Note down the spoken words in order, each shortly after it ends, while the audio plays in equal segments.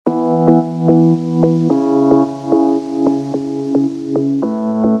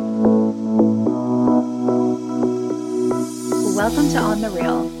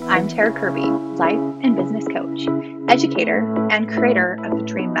educator, and creator of the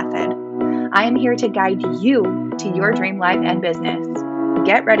Dream Method. I am here to guide you to your dream life and business.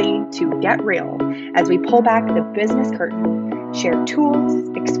 Get ready to get real as we pull back the business curtain, share tools,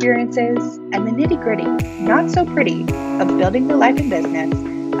 experiences, and the nitty-gritty, not so pretty, of building the life and business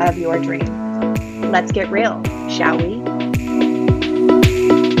of your dreams. Let's get real, shall we?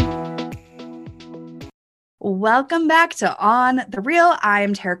 Welcome back to On the Real.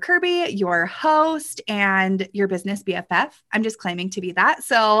 I'm Tara Kirby, your host and your business BFF. I'm just claiming to be that.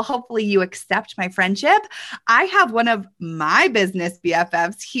 So hopefully you accept my friendship. I have one of my business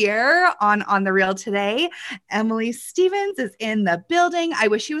BFFs here on the Real today. Emily Stevens is in the building. I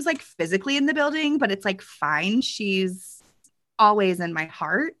wish she was like physically in the building, but it's like fine. She's always in my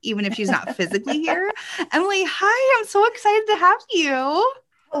heart, even if she's not physically here. Emily, hi. I'm so excited to have you.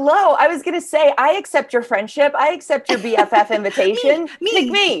 Hello. I was going to say, I accept your friendship. I accept your BFF invitation.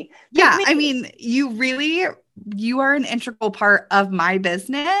 Pick me. Yeah. I mean, you are an integral part of my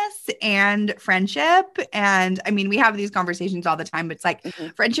business and friendship. And I mean, we have these conversations all the time, but it's like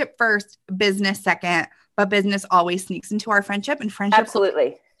friendship first, business second, but business always sneaks into our friendship and friendship.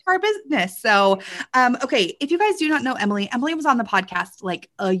 Absolutely. Our business. So, okay. If you guys do not know Emily was on the podcast like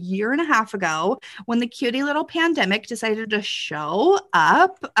a year and a half ago when the cutie little pandemic decided to show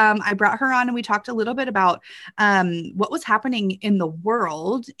up. I brought her on and we talked a little bit about what was happening in the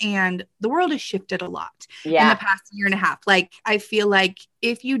world, and the world has shifted a lot in the past year and a half. Like, I feel like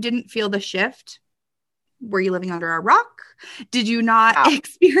if you didn't feel the shift, were you living under a rock? Did you not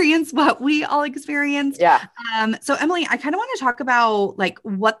experience what we all experienced? Yeah. So Emily, I kind of want to talk about like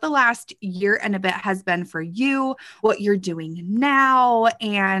what the last year and a bit has been for you, what you're doing now.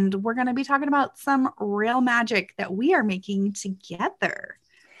 And we're going to be talking about some real magic that we are making together.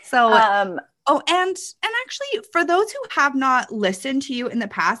 So, and actually for those who have not listened to you in the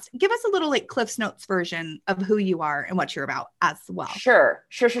past, give us a little like Cliff's Notes version of who you are and what you're about as well. Sure.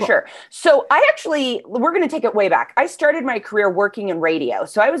 So we're going to take it way back. I started my career working in radio.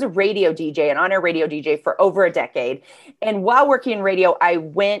 So I was a radio DJ, an on-air radio DJ for over a decade. And while working in radio, I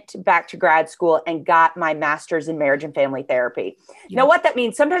went back to grad school and got my master's in marriage and family therapy. You know what that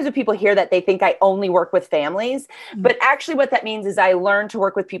means? Sometimes when people hear that, they think I only work with families, but actually what that means is I learned to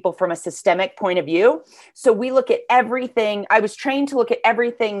work with people from a systemic point of view. So we look at everything. I was trained to look at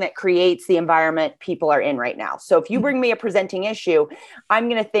everything that creates the environment people are in right now. So if you bring me a presenting issue, I'm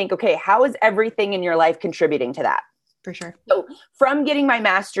going to think, okay, how is everything in your life contributing to that? For sure. So from getting my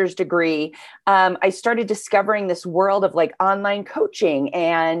master's degree, I started discovering this world of like online coaching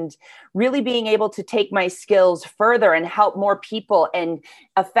and really being able to take my skills further and help more people and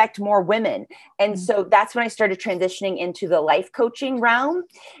affect more women. And so that's when I started transitioning into the life coaching realm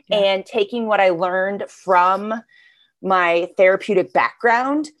and taking what I learned from my therapeutic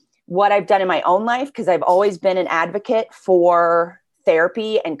background, what I've done in my own life, because I've always been an advocate for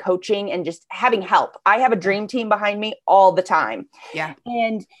therapy and coaching and just having help. I have a dream team behind me all the time. Yeah.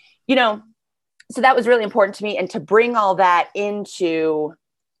 And, so that was really important to me. And to bring all that into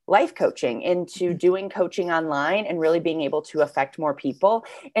life coaching, into doing coaching online and really being able to affect more people.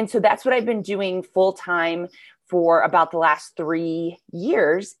 And so that's what I've been doing full time for about the last 3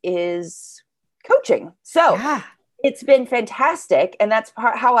 years is coaching. So it's been fantastic. And that's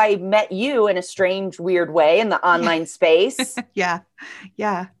how I met you in a strange, weird way in the online space. Yeah.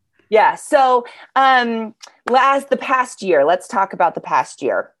 So the past year, let's talk about the past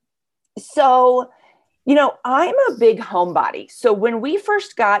year. So, I'm a big homebody. So when we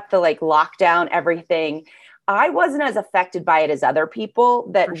first got the like lockdown, everything, I wasn't as affected by it as other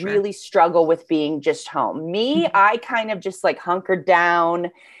people that really struggle with being just home. Me, I kind of just like hunkered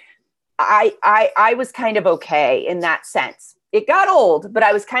down. I was kind of okay in that sense. It got old, but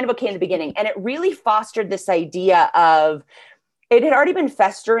I was kind of okay in the beginning. And it really fostered this idea of, it had already been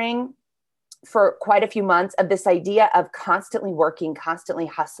festering for quite a few months, of this idea of constantly working, constantly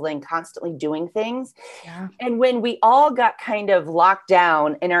hustling, constantly doing things. Yeah. And when we all got kind of locked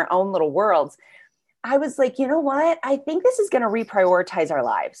down in our own little worlds, I was like, you know what? I think this is going to reprioritize our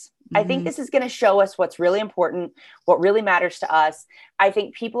lives. I think this is going to show us what's really important, what really matters to us. I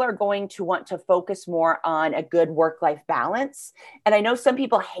think people are going to want to focus more on a good work-life balance. And I know some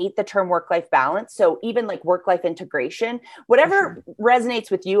people hate the term work-life balance. So even like work-life integration, whatever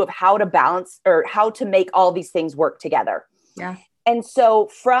resonates with you of how to balance or how to make all these things work together. Yeah. And so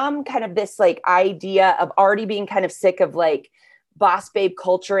from kind of this like idea of already being kind of sick of like boss babe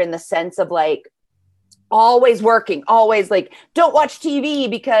culture in the sense of like, always working, always like, don't watch TV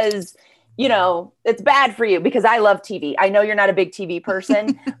because, it's bad for you, because I love TV. I know you're not a big TV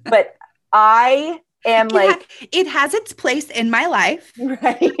person, but I am like, it has its place in my life.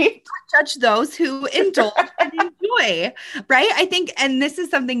 right. Judge those who indulge and enjoy, right? I think, and this is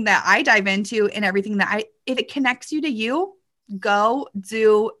something that I dive into in everything that if it connects you to you, go,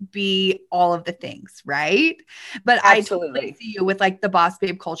 do, be all of the things, right? But Absolutely. I totally see you with like the boss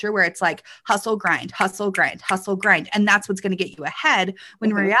babe culture where it's like hustle, grind, hustle, grind, hustle, grind. And that's what's going to get you ahead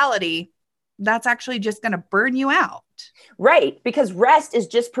when in reality, that's actually just going to burn you out. Right. Because rest is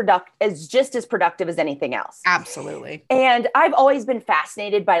just as productive as anything else. Absolutely. And I've always been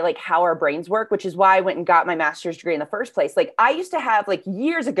fascinated by like how our brains work, which is why I went and got my master's degree in the first place. Like I used to have like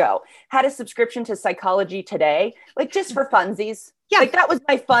years ago had a subscription to Psychology Today, like just for funsies. Yeah. Like that was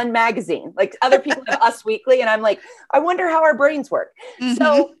my fun magazine. Like other people have Us Weekly. And I'm like, I wonder how our brains work.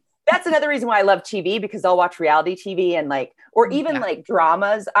 So that's another reason why I love TV, because I'll watch reality TV and like, or even like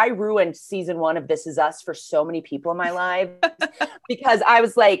dramas. I ruined season 1 of This Is Us for so many people in my life because I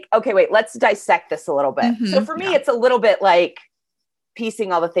was like, okay, wait, let's dissect this a little bit. So for me, it's a little bit like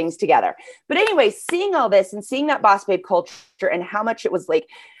piecing all the things together. But anyway, seeing all this and seeing that boss babe culture and how much it was like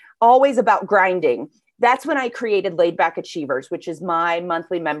always about grinding. That's when I created Laid Back Achievers, which is my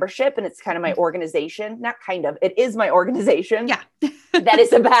monthly membership. And it's kind of my organization, not kind of, it is my organization. Yeah. That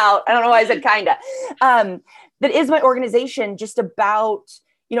is about, I don't know why I said kind of, that is my organization just about,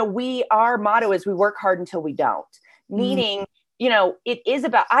 you know, our motto is we work hard until we don't, meaning, you know, it is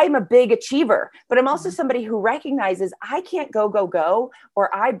about, I'm a big achiever, but I'm also somebody who recognizes I can't go,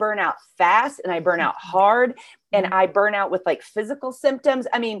 or I burn out fast and I burn out hard and I burn out with like physical symptoms.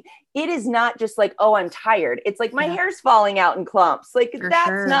 I mean, it is not just like, oh, I'm tired. It's like my hair's falling out in clumps. Like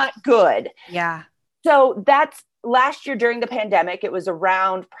that's not good. Yeah. So that's last year during the pandemic. It was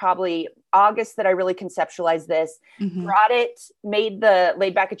around probably August that I really conceptualized this, made the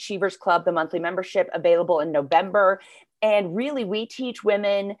Laid Back Achievers Club, the monthly membership, available in November. And really, we teach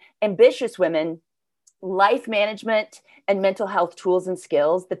women, ambitious women, life management and mental health tools and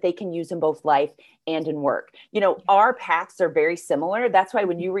skills that they can use in both life and in work. You know, our paths are very similar. That's why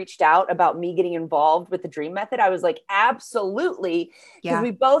when you reached out about me getting involved with the Dream Method, I was like, absolutely. Because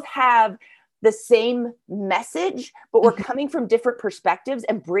we both have the same message, but we're coming from different perspectives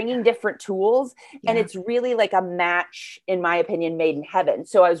and bringing different tools. And it's really like a match, in my opinion, made in heaven.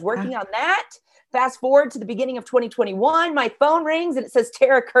 So I was working on that. Fast forward to the beginning of 2021, my phone rings and it says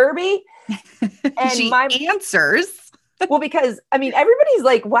Tara Kirby. And she answers. Well, because I mean, everybody's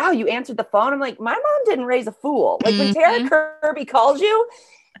like, wow, you answered the phone. I'm like, my mom didn't raise a fool. Like when Tara Kirby calls you,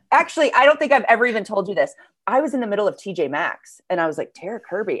 actually, I don't think I've ever even told you this. I was in the middle of TJ Maxx and I was like, Tara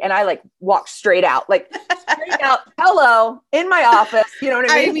Kirby. And I like walked straight out, hello, in my office. You know what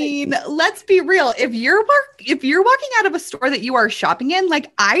I mean? I mean, let's be real. If you're walking out of a store that you are shopping in,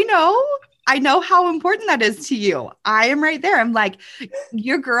 like I know how important that is to you. I am right there. I'm like,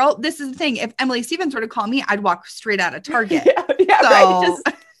 your girl, this is the thing. If Emily Stevens were to call me, I'd walk straight out of Target. Right.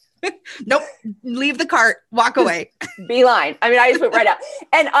 Nope. Leave the cart, walk away. Beeline. I mean, I just went right out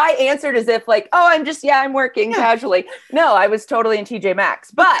and I answered as if like, oh, I'm working casually. No, I was totally in TJ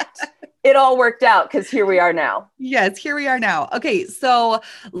Maxx, but it all worked out because here we are now. Yes, here we are now. Okay, so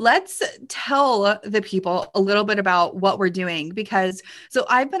let's tell the people a little bit about what we're doing because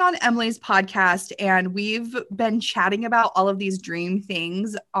I've been on Emily's podcast and we've been chatting about all of these dream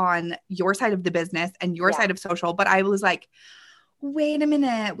things on your side of the business and your side of social, but I was like, wait a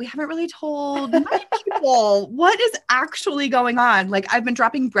minute, we haven't really told my people what is actually going on. Like I've been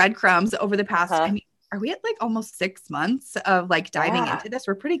dropping breadcrumbs over the past, I mean, are we at like almost 6 months of like diving into this?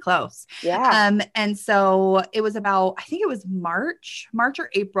 We're pretty close. Yeah. And so it was about, I think it was March or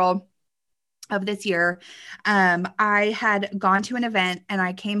April of this year. I had gone to an event and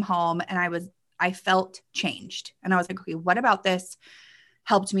I came home and I felt changed. And I was like, okay, what about this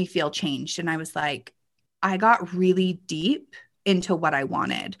helped me feel changed? And I was like, I got really deep into what I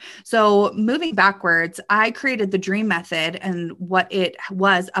wanted. So moving backwards, I created the Dream Method and what it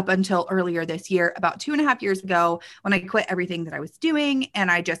was up until earlier this year, about 2.5 years ago, when I quit everything that I was doing and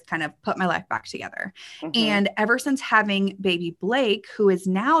I just kind of put my life back together. And ever since having baby Blake, who is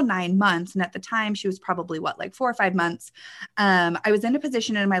now 9 months, and at the time she was probably like 4 or 5 months, I was in a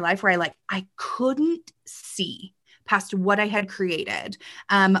position in my life where I couldn't see past what I had created.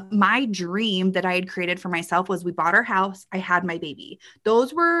 My dream that I had created for myself was we bought our house. I had my baby.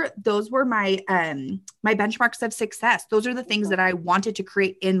 Those were my, my benchmarks of success. Those are the things that I wanted to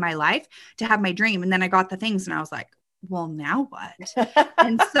create in my life to have my dream. And then I got the things and I was like, well, now what?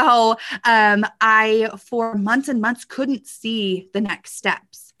 And so, I, for months and months, couldn't see the next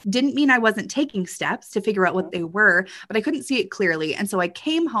steps. Didn't mean I wasn't taking steps to figure out what they were, but I couldn't see it clearly. And so I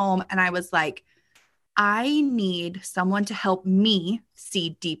came home and I was like, I need someone to help me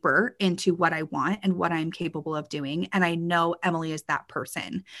see deeper into what I want and what I'm capable of doing. And I know Emily is that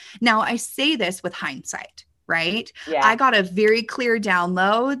person. Now, I say this with hindsight, right? Yeah. I got a very clear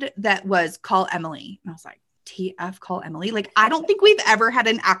download that was call Emily. And I was like, TF, call Emily. Like, I don't think we've ever had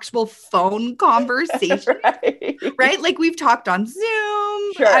an actual phone conversation, right? Like, we've talked on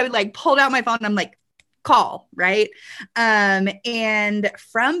Zoom. Sure. I would like pulled out my phone and I'm like, call, right? And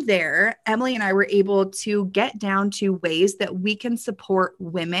from there, Emily and I were able to get down to ways that we can support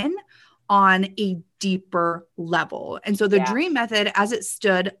women on a deeper level. And so the Dream Method, as it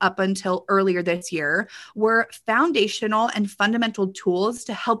stood up until earlier this year, were foundational and fundamental tools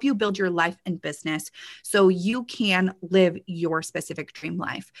to help you build your life and business so you can live your specific dream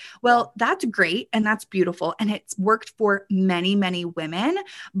life. Well, that's great and that's beautiful. And it's worked for many, many women.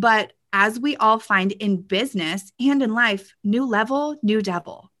 But as we all find in business and in life, new level, new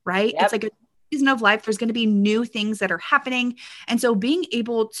devil, right? Yep. It's like a season of life. There's going to be new things that are happening. And so being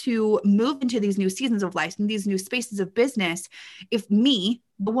able to move into these new seasons of life and these new spaces of business, if me,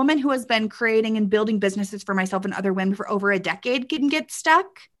 the woman who has been creating and building businesses for myself and other women for over a decade, can get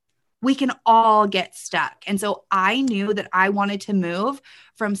stuck, we can all get stuck. And so I knew that I wanted to move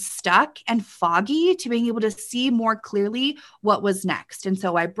from stuck and foggy to being able to see more clearly what was next. And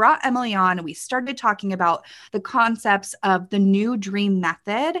so I brought Emily on and we started talking about the concepts of the new Dream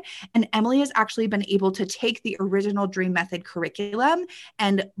Method. And Emily has actually been able to take the original Dream Method curriculum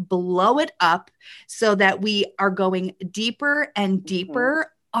and blow it up so that we are going deeper and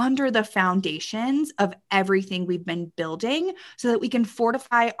deeper under the foundations of everything we've been building so that we can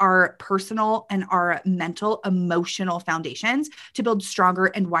fortify our personal and our mental, emotional foundations to build stronger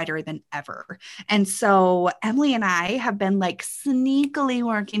and wider than ever. And so Emily and I have been like sneakily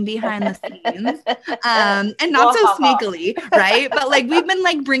working behind the scenes, and not so sneakily, right? But like we've been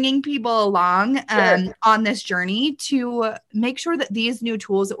like bringing people along on this journey to make sure that these new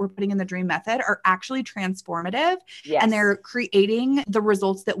tools that we're putting in the Dream Method are actually transformative and they're creating the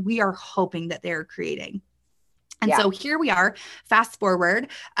results that we are hoping that they're creating. And so here we are, fast forward,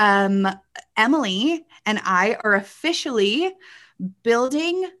 Emily and I are officially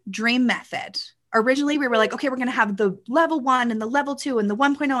building Dream Method. Originally, we were like, okay, we're going to have the level 1 and the level 2 and the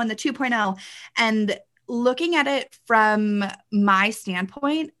 1.0 and the 2.0. And looking at it from my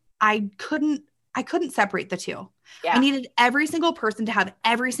standpoint, I couldn't separate the two. I needed every single person to have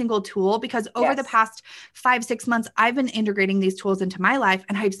every single tool because over the past 5-6 months, I've been integrating these tools into my life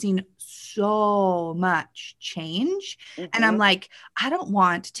and I've seen so much change. And I'm like, I don't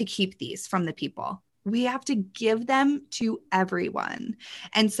want to keep these from the people. We have to give them to everyone.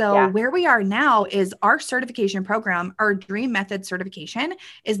 And so where we are now is our certification program, our Dream Method certification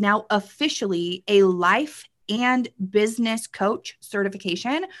is now officially a life and business coach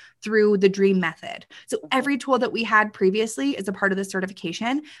certification through the Dream Method. So every tool that we had previously is a part of the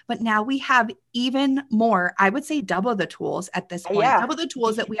certification, but now we have even more, I would say double the tools at this point, double the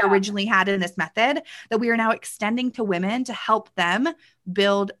tools that we originally had in this method that we are now extending to women to help them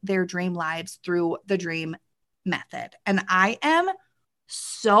build their dream lives through the Dream Method. And I am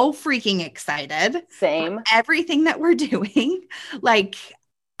so freaking excited. Same. For everything that we're doing. Like,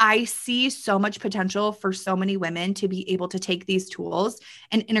 I see so much potential for so many women to be able to take these tools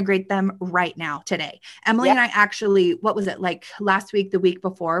and integrate them right now, today. Emily and I actually, what was it, like last week, the week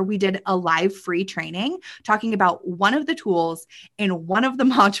before, we did a live free training talking about one of the tools in one of the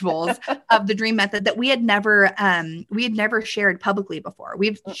modules of the Dream Method that we had never shared publicly before.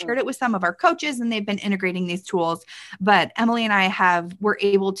 We've shared it with some of our coaches and they've been integrating these tools, but Emily and I were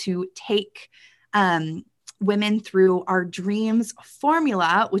able to take women through our dreams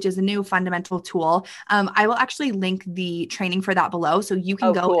formula, which is a new fundamental tool. I will actually link the training for that below. So you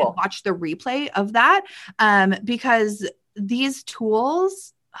can go and watch the replay of that. Because these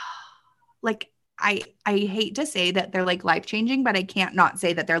tools, like I hate to say that they're like life-changing, but I can't not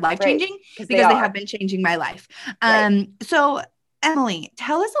say that they're life-changing because they have been changing my life. So Emily,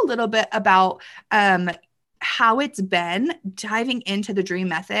 tell us a little bit about, how it's been diving into the Dream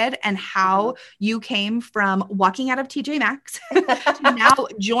Method and how you came from walking out of TJ Maxx to now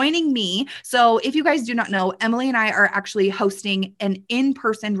joining me. So if you guys do not know, Emily and I are actually hosting an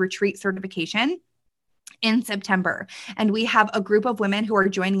in-person retreat certification in September. And we have a group of women who are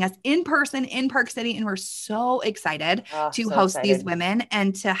joining us in person in Park City. And we're so excited to host these women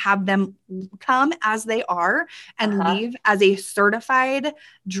and to have them come as they are and leave as a certified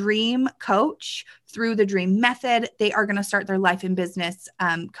dream coach through the Dream Method. They are going to start their life and business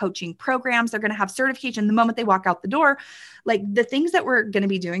coaching programs. They're going to have certification the moment they walk out the door. Like the things that we're going to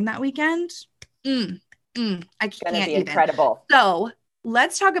be doing that weekend, I can't even. Incredible. So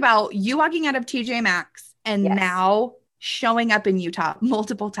let's talk about you walking out of TJ Maxx and Yes. now showing up in Utah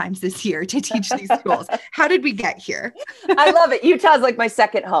multiple times this year to teach these tools. How did we get here? I love it. Utah's like my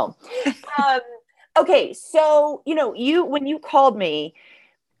second home. Okay. So, when you called me,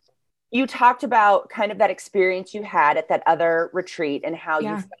 you talked about kind of that experience you had at that other retreat and how you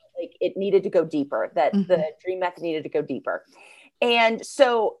felt like it needed to go deeper, that the Dream Method needed to go deeper. And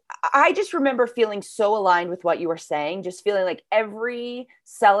so I just remember feeling so aligned with what you were saying, just feeling like every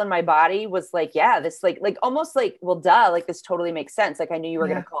cell in my body was like, yeah, this like almost like, well, duh, like this totally makes sense. Like I knew you were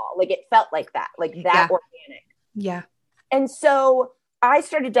going to call, like it felt like that organic. Yeah. And so I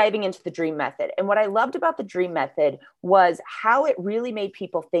started diving into the Dream Method. And what I loved about the Dream Method was how it really made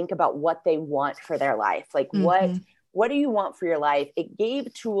people think about what they want for their life. Like what do you want for your life? It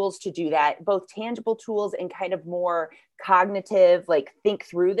gave tools to do that, both tangible tools and kind of more cognitive, like think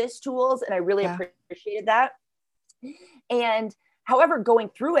through this tools. And I really appreciated that. And however, going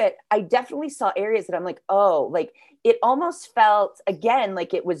through it, I definitely saw areas that I'm like, oh, like it almost felt again,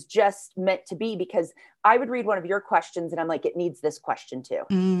 like it was just meant to be, because I would read one of your questions and I'm like, it needs this question too.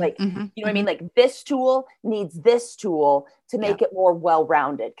 You know what I mean? Like this tool needs this tool to make it more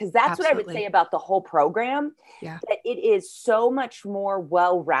well-rounded. Cause that's what I would say about the whole program, that it is so much more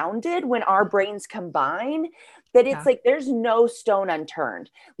well-rounded when our brains combine, that it's like, there's no stone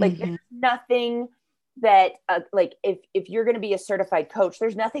unturned. Like there's nothing that like if you're going to be a certified coach,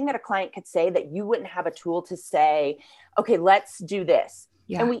 there's nothing that a client could say that you wouldn't have a tool to say, okay, let's do this.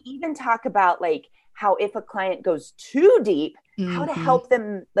 And we even talk about like how if a client goes too deep, how to help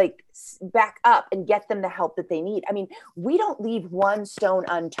them like back up and get them the help that they need. I mean, we don't leave one stone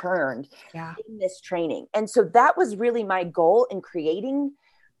unturned in this training. And so that was really my goal in creating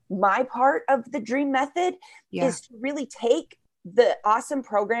my part of the Dream Method, is to really take the awesome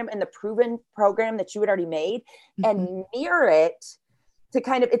program and the proven program that you had already made and mirror it to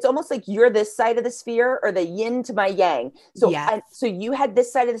kind of, it's almost like you're this side of the sphere or the yin to my yang. So, so you had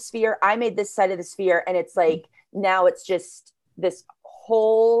this side of the sphere, I made this side of the sphere. And it's like, now it's just this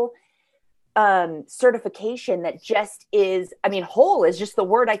whole certification that just is, I mean, whole is just the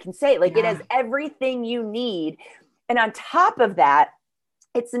word I can say. Like it has everything you need. And on top of that,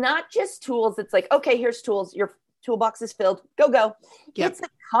 it's not just tools. It's like, okay, here's tools. Your toolbox is filled. Go. It's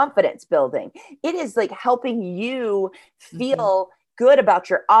like confidence building. It is like helping you feel good about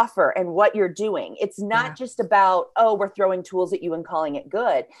your offer and what you're doing. It's not just about, oh, we're throwing tools at you and calling it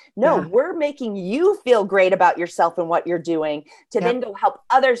good. No, we're making you feel great about yourself and what you're doing to then go help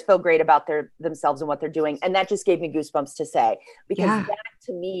others feel great about themselves and what they're doing. And that just gave me goosebumps to say, because that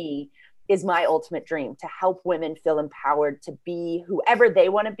to me is my ultimate dream, to help women feel empowered to be whoever they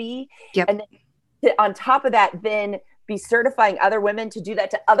want to be. And then on top of that, then be certifying other women to do that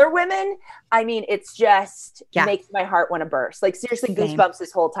to other women. I mean, it's just makes my heart want to burst. Like seriously, goosebumps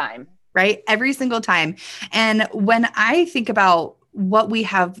this whole time. Right? Every single time. And when I think about what we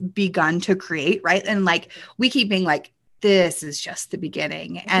have begun to create, right? And like, we keep being like, this is just the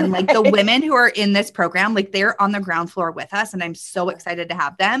beginning. And like the women who are in this program, like they're on the ground floor with us. And I'm so excited to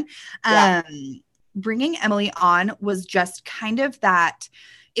have them. Bringing Emily on was just kind of that.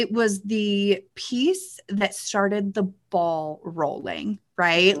 It was the piece that started the ball rolling,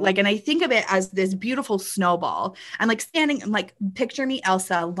 right? Like, and I think of it as this beautiful snowball. I'm like standing, I'm like, picture me,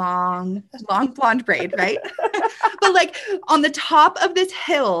 Elsa, long blonde braid, right? But like on the top of this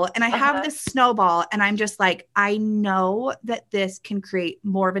hill, and I have this snowball, and I'm just like, I know that this can create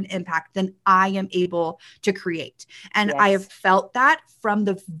more of an impact than I am able to create. And I have felt that from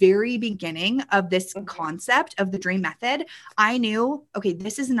the very beginning of this concept of the Dream Method. I knew, okay,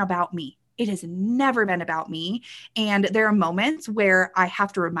 this isn't about me. It has never been about me. And there are moments where I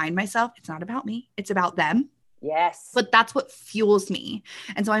have to remind myself, it's not about me, it's about them. Yes. But that's what fuels me.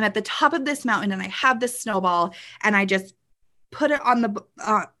 And so I'm at the top of this mountain and I have this snowball and I just put it on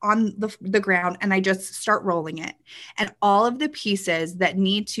the ground and I just start rolling it. And all of the pieces that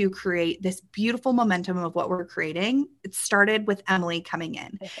need to create this beautiful momentum of what we're creating, it started with Emily coming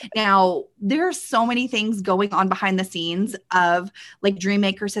in. Now, there are so many things going on behind the scenes of like Dream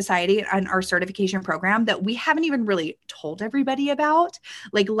Maker Society and our certification program that we haven't even really told everybody about.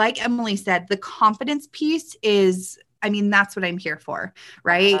 Like Emily said, the confidence piece is, I mean, that's what I'm here for,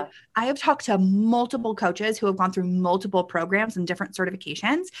 right? I have talked to multiple coaches who have gone through multiple programs and different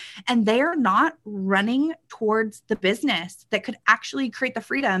certifications, and they are not running towards the business that could actually create the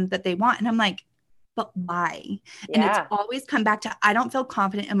freedom that they want. And I'm like, but why? And it's always come back to, I don't feel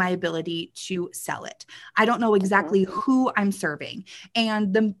confident in my ability to sell it. I don't know exactly who I'm serving.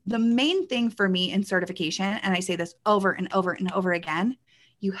 And the main thing for me in certification, and I say this over and over and over again,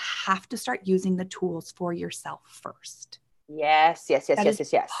 you have to start using the tools for yourself first. Yes, yes, yes, That yes, is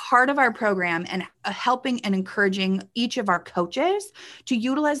yes, yes. part of our program, and helping and encouraging each of our coaches to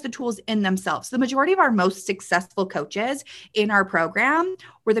utilize the tools in themselves. The majority of our most successful coaches in our program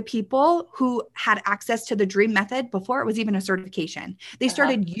were the people who had access to the Dream Method before it was even a certification. They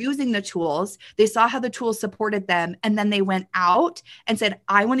started using the tools, they saw how the tools supported them, and then they went out and said,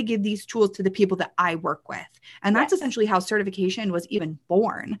 I want to give these tools to the people that I work with. And that's essentially how certification was even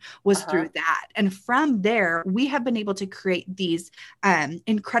born, was through that. And from there, we have been able to create these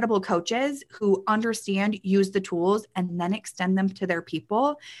incredible coaches who understand, use the tools, and then extend them to their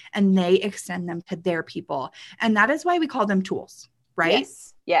people, and they extend them to their people. And that is why we call them tools, right?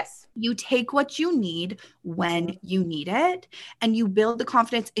 Yes. Yes. You take what you need when you need it, and you build the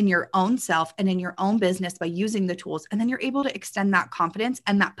confidence in your own self and in your own business by using the tools. And then you're able to extend that confidence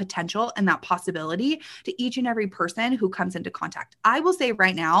and that potential and that possibility to each and every person who comes into contact. I will say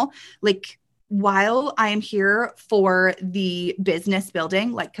right now, like, while I am here for the business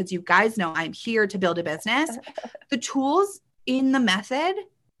building, like, because you guys know I'm here to build a business, the tools in the method,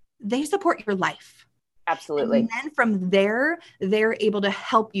 they support your life. Absolutely. And then from there, they're able to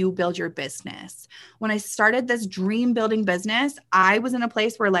help you build your business. When I started this dream building business, I was in a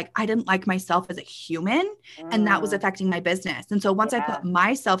place where, like, I didn't like myself as a human, and that was affecting my business. And so once I put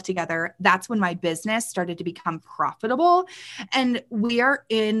myself together, that's when my business started to become profitable. And we are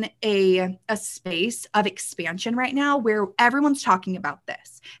in a space of expansion right now where everyone's talking about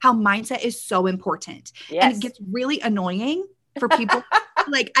this, how mindset is so important. Yes. And it gets really annoying for people.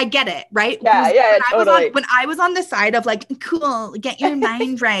 Like, I get it, right? Yeah, totally. When I was on the side of, like, cool, get your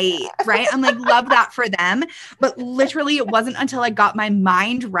mind right, right? I'm like, love that for them. But literally, it wasn't until I got my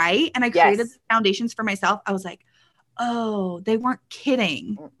mind right and I created the foundations for myself, I was like, oh, they weren't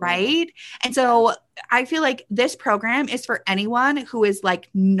kidding, right? And so I feel like this program is for anyone who is, like,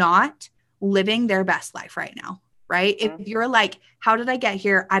 not living their best life right now. Right? If you're like, how did I get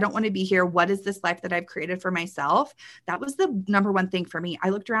here? I don't want to be here. What is this life that I've created for myself? That was the number one thing for me.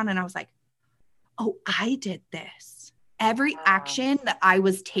 I looked around and I was like, oh, I did this. Every action that I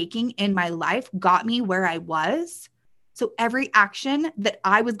was taking in my life got me where I was. So every action that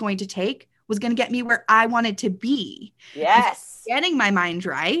I was going to take was going to get me where I wanted to be. Yes. And getting my mind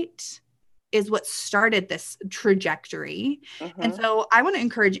right is what started this trajectory. And so I want to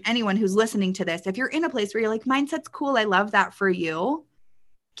encourage anyone who's listening to this, if you're in a place where you're like, mindset's cool, I love that for you,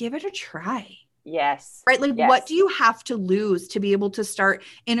 give it a try. Yes. Right? Like, what do you have to lose to be able to start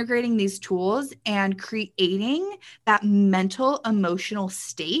integrating these tools and creating that mental, emotional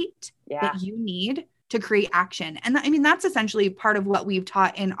state that you need to create action? And I mean, that's essentially part of what we've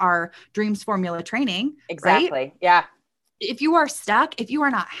taught in our Dreams Formula training. Exactly. Right? Yeah. If you are stuck, if you are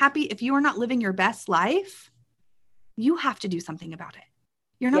not happy, if you are not living your best life, you have to do something about it.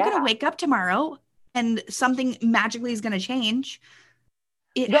 You're not going to wake up tomorrow and something magically is going to change.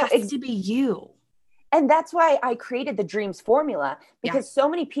 It has to be you. And that's why I created the Dreams Formula, because so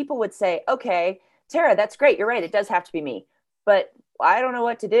many people would say, okay, Tara, that's great. You're right. It does have to be me. But I don't know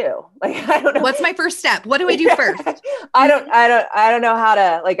what to do. Like, I don't know. What's my first step? What do I do first? I don't know how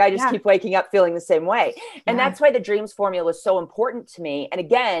to, like, I just keep waking up feeling the same way. And that's why the Dreams Formula was so important to me. And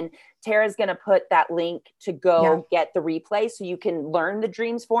again, Tara's going to put that link to go get the replay so you can learn the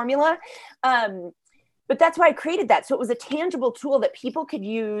Dreams Formula. But that's why I created that. So it was a tangible tool that people could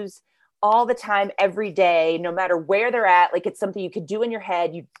use all the time, every day, no matter where they're at. Like, it's something you could do in your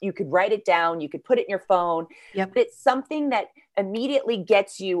head. You could write it down. You could put it in your phone. But it's something that immediately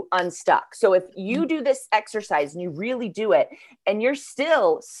gets you unstuck. So if you do this exercise and you really do it and you're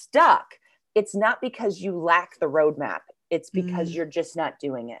still stuck, it's not because you lack the roadmap. It's because you're just not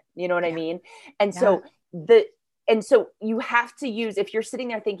doing it. You know what I mean? And so so you have to use, if you're sitting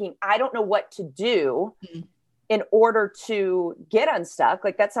there thinking, I don't know what to do in order to get unstuck,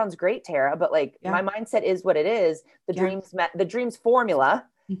 like, that sounds great, Tara, but like, my mindset is what it is. The Dreams Formula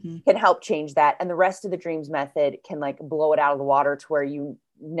can help change that. And the rest of the Dreams Method can, like, blow it out of the water to where you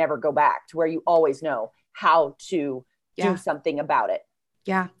never go back, to where you always know how to do something about it.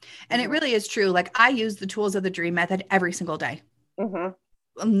 Yeah. And it really is true. Like, I use the tools of the Dream Method every single day.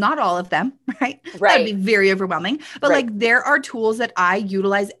 Not all of them, right? That'd be very overwhelming. But like, there are tools that I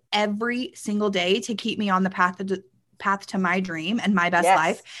utilize every single day to keep me on the path to my dream and my best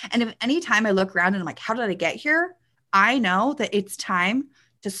life. And if anytime I look around and I'm like, how did I get here? I know that it's time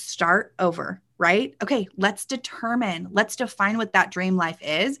to start over, right? Okay, let's define what that dream life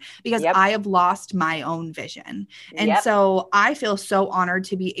is, because I have lost my own vision. And so I feel so honored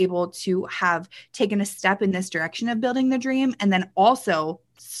to be able to have taken a step in this direction of building the dream, and then also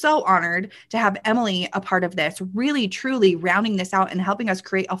so honored to have Emily a part of this, really, truly rounding this out and helping us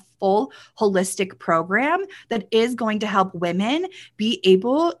create a full holistic program that is going to help women be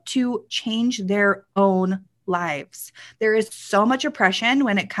able to change their own lives. There is so much oppression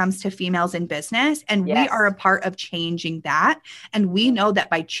when it comes to females in business, and we are a part of changing that. And we know that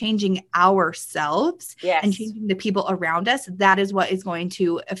by changing ourselves and changing the people around us, that is what is going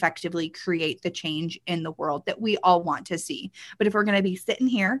to effectively create the change in the world that we all want to see. But if we're going to be sitting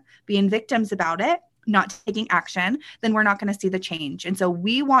here being victims about it, not taking action, then we're not going to see the change. And so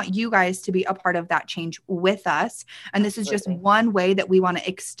we want you guys to be a part of that change with us. And this is just one way that we want to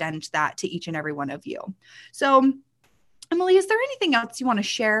extend that to each and every one of you. So, Emily, is there anything else you want to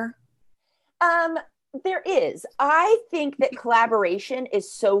share? There is. I think that collaboration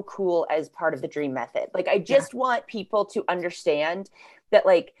is so cool as part of the Dream Method. Like, I just want people to understand that,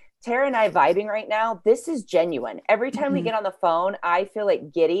 like, Tara and I vibing right now, this is genuine. Every time we get on the phone, I feel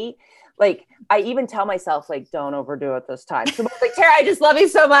like giddy. Like, I even tell myself, like, don't overdo it this time. So I'm like, Tara, I just love you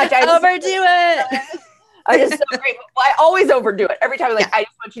so much. I overdo it. I just so great. I always overdo it every time. Like, I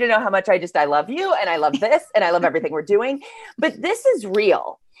just want you to know how much I love you, and I love this, and I love everything we're doing. But this is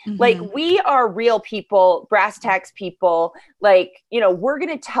real. Like, we are real people, brass tacks people. Like, you know, we're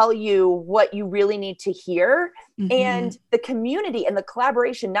going to tell you what you really need to hear. And the community and the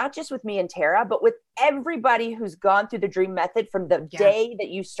collaboration, not just with me and Tara, but with everybody who's gone through the Dream Method from the day that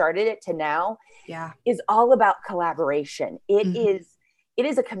you started it to now, is all about collaboration. It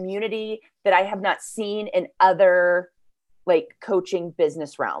is a community that I have not seen in other, like, coaching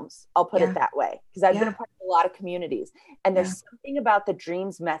business realms. I'll put it that way, because I've been a part of a lot of communities, and there's something about the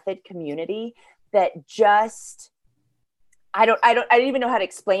Dreams Method community that just, I don't even know how to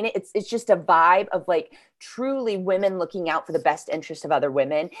explain it. It's just a vibe of, like, truly women looking out for the best interest of other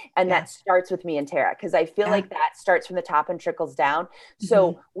women. And that starts with me and Tara, because I feel like that starts from the top and trickles down.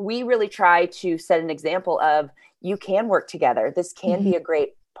 So we really try to set an example of, you can work together. This can be a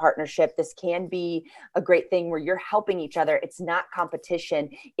great partnership. This can be a great thing where you're helping each other. It's not competition.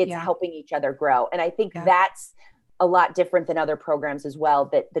 It's helping each other grow. And I think that's a lot different than other programs as well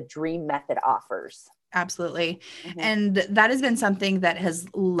that the Dream Method offers. Absolutely. And that has been something that has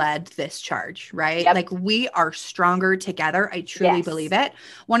led this charge, right? Like, we are stronger together. I truly believe it.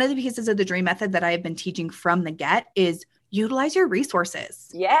 One of the pieces of the Dream Method that I've been teaching from the get is utilize your resources.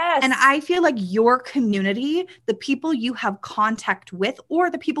 Yes. And I feel like your community, the people you have contact with, or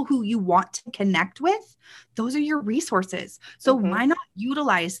the people who you want to connect with, those are your resources. So why not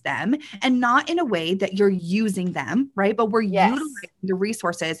utilize them, and not in a way that you're using them, right? But we're utilizing the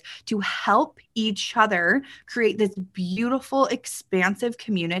resources to help each other create this beautiful, expansive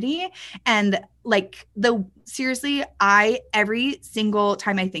community. And, like, seriously, every single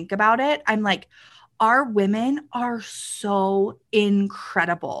time I think about it, I'm like, our women are so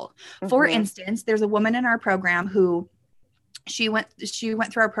incredible. For instance, there's a woman in our program who she went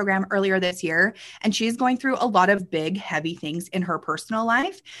through our program earlier this year, and she's going through a lot of big, heavy things in her personal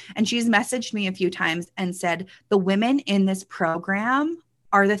life. And she's messaged me a few times and said, the women in this program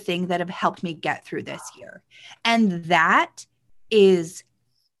are the thing that have helped me get through this year. And that is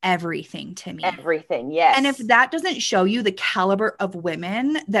everything to me. Everything. Yes. And if that doesn't show you the caliber of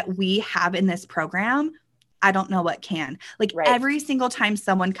women that we have in this program, I don't know what can. Like, every single time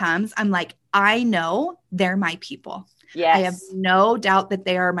someone comes, I'm like, I know they're my people. Yes. I have no doubt that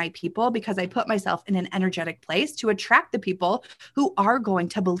they are my people, because I put myself in an energetic place to attract the people who are going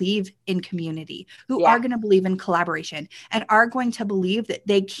to believe in community, who are going to believe in collaboration, and are going to believe that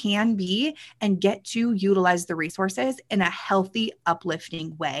they can be and get to utilize the resources in a healthy,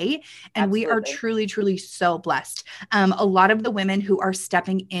 uplifting way. And we are truly, truly so blessed. A lot of the women who are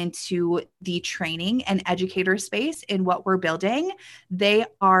stepping into the training and educator space in what we're building, they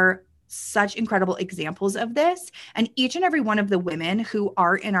are such incredible examples of this. And each and every one of the women who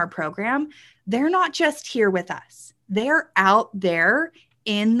are in our program, they're not just here with us. They're out there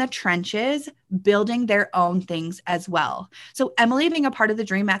in the trenches building their own things as well. So Emily being a part of the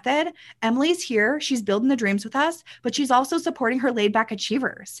Dream Method, Emily's here, she's building the dreams with us, but she's also supporting her laid back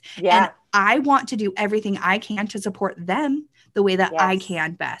achievers. And I want to do everything I can to support them the way that I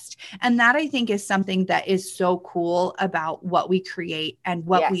can best. And that, I think, is something that is so cool about what we create and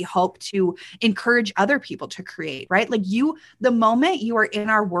what we hope to encourage other people to create, right? Like, the moment you are in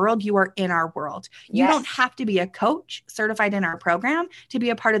our world, you are in our world. You don't have to be a coach certified in our program to be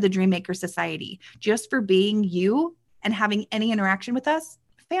a part of the Dream Maker Society. Just for being you and having any interaction with us,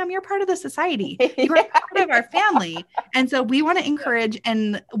 fam, you're part of the society. You're part of our family. And so we want to encourage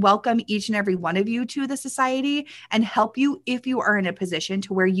and welcome each and every one of you to the society and help you if you are in a position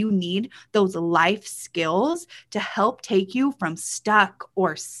to where you need those life skills to help take you from stuck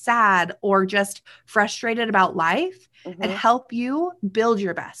or sad or just frustrated about life and help you build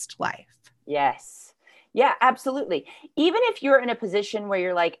your best life. Yes. Yeah, absolutely. Even if you're in a position where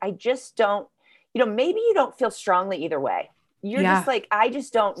you're like, I just don't, maybe you don't feel strongly either way. You're just like, I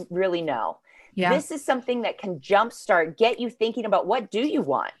just don't really know. Yeah. This is something that can jumpstart, get you thinking about what do you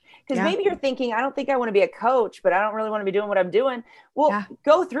want? Because maybe you're thinking, I don't think I want to be a coach, but I don't really want to be doing what I'm doing. Well,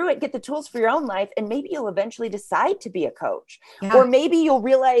 go through it, get the tools for your own life, and maybe you'll eventually decide to be a coach. Or maybe you'll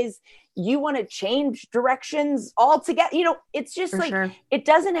realize you want to change directions altogether. It's just it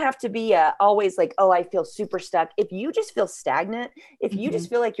doesn't have to be always like, oh, I feel super stuck. If you just feel stagnant, if you just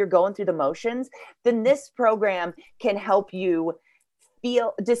feel like you're going through the motions, then this program can help you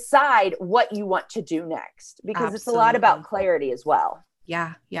decide what you want to do next, because it's a lot about clarity as well.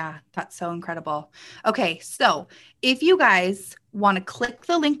 Yeah. That's so incredible. Okay. So if you guys want to click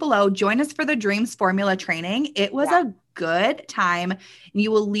the link below, join us for the Dreams Formula training. It was a good time.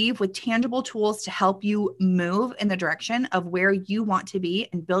 You will leave with tangible tools to help you move in the direction of where you want to be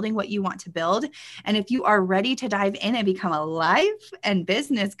and building what you want to build. And if you are ready to dive in and become a life and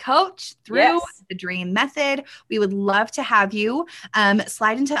business coach through the Dream Method, we would love to have you.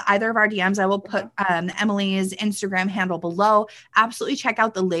 Slide into either of our DMs. I will put Emily's Instagram handle below. Absolutely check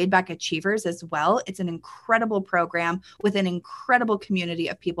out the Laid Back Achievers as well. It's an incredible program with an incredible community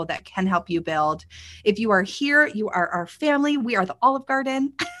of people that can help you build. If you are here, you are our family. We are the Olive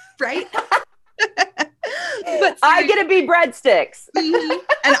Garden, right? But I get to be breadsticks.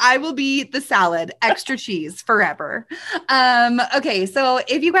 And I will be the salad, extra cheese forever. Okay. So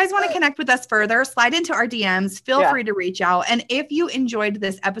if you guys want to connect with us further, slide into our DMs, feel free to reach out. And if you enjoyed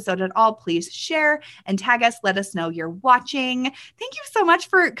this episode at all, please share and tag us. Let us know you're watching. Thank you so much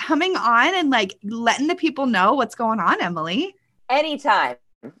for coming on and letting the people know what's going on, Emily. Anytime.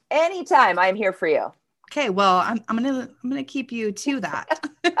 I'm here for you. Okay, well, I'm gonna keep you to that.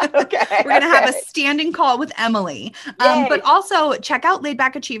 Okay, we're gonna have a standing call with Emily. But also check out Laid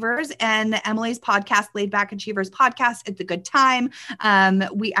Back Achievers and Emily's podcast, Laid Back Achievers podcast. It's a good time.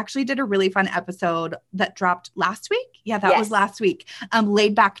 We actually did a really fun episode that dropped last week. Yeah, that was last week.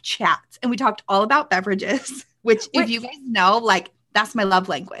 Laid Back Chats, and we talked all about beverages. Which if you guys know, that's my love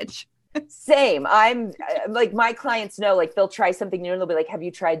language. Same. I'm my clients know, they'll try something new and they'll be like, have you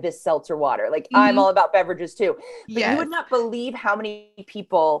tried this seltzer water? I'm all about beverages too. But you would not believe how many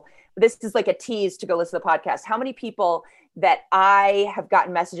people, this is like a tease to go listen to the podcast, how many people that I have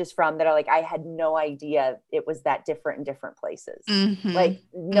gotten messages from that are like, I had no idea it was that different in different places.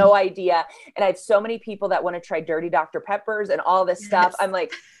 No idea. And I have so many people that want to try dirty Dr. Peppers and all this stuff. I'm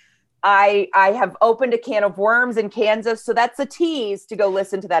like, I have opened a can of worms in Kansas. So that's a tease to go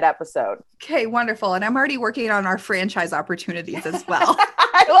listen to that episode. Okay, wonderful. And I'm already working on our franchise opportunities as well.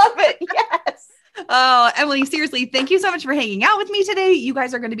 I love it. Yes. Oh, Emily, seriously, thank you so much for hanging out with me today. You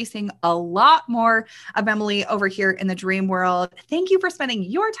guys are going to be seeing a lot more of Emily over here in the dream world. Thank you for spending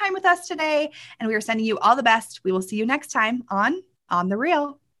your time with us today. And we are sending you all the best. We will see you next time on The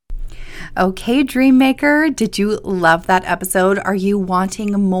Real. Okay, Dream Maker, did you love that episode? Are you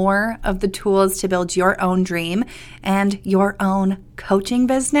wanting more of the tools to build your own dream and your own coaching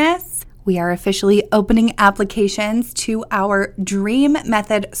business? We are officially opening applications to our Dream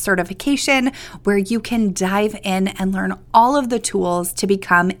Method certification, where you can dive in and learn all of the tools to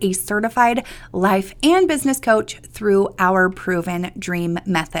become a certified life and business coach through our proven Dream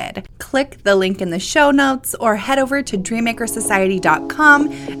Method. Click the link in the show notes or head over to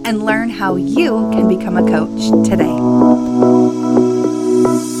dreammakersociety.com and learn how you can become a coach today.